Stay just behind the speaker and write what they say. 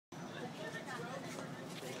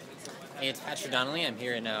It's Patrick Donnelly. I'm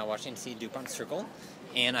here in Washington D.C. DuPont Circle,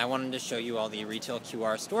 and I wanted to show you all the retail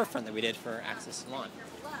QR storefront that we did for Access Salon.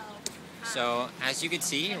 So, as you can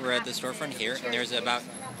see, we're at the storefront here, and there's about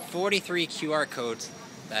 43 QR codes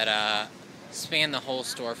that span the whole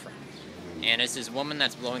storefront. And it's this woman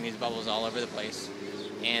that's blowing these bubbles all over the place.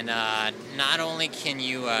 And not only can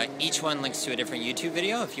you, each one links to a different YouTube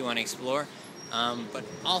video if you want to explore, but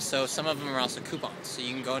also some of them are also coupons. So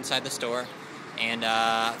you can go inside the store and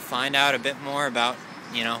find out a bit more about,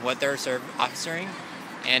 what they're offering.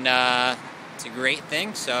 And it's a great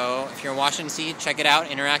thing. So if you're in Washington D.C., check it out,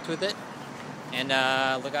 interact with it, and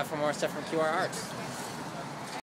look out for more stuff from QrArts.